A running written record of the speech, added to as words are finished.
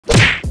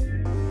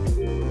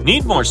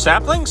Need more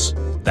saplings?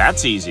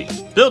 That's easy.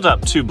 Build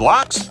up 2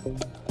 blocks,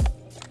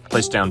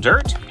 place down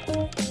dirt,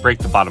 break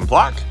the bottom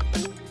block,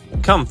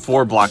 come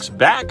 4 blocks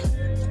back,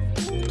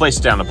 place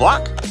down a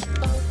block.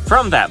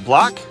 From that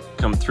block,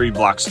 come 3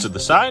 blocks to the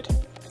side,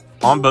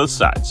 on both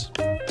sides.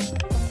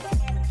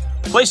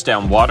 Place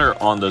down water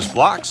on those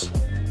blocks,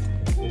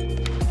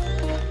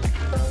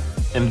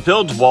 and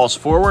build walls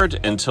forward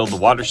until the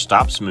water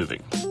stops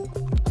moving.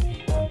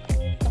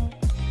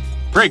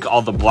 Break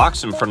all the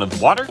blocks in front of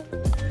the water,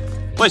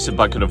 place a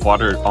bucket of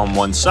water on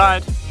one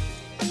side,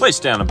 place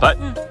down a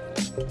button,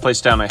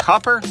 place down a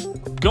hopper,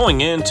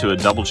 going into a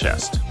double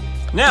chest.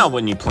 Now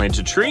when you plant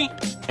a tree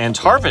and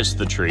harvest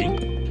the tree,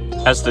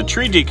 as the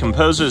tree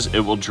decomposes, it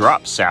will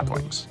drop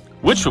saplings,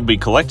 which will be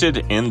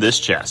collected in this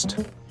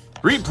chest.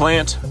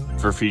 Replant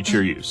for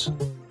future use.